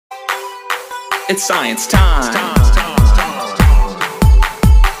It's science time.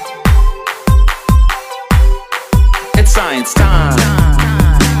 It's science time.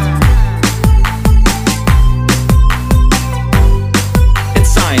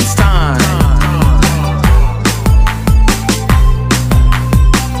 It's science time.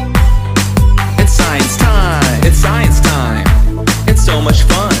 It's science time. It's science time. It's so much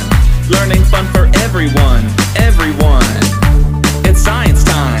fun. Learning fun for everyone. Everyone. It's science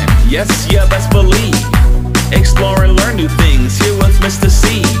time. Yes, you best believe. Explore and learn new things. Hear what's missed to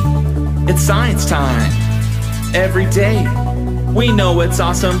see. It's science time. Every day. We know it's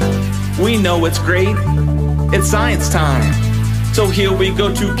awesome. We know it's great. It's science time. So here we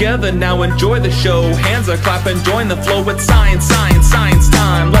go together. Now enjoy the show. Hands are clapping. Join the flow. It's science, science, science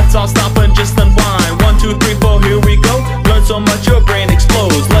time. Let's all stop and just unwind. 1, 2, 3, 4. Here we go. Learn so much your brain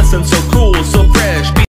explodes. Lessons so cool, so fresh.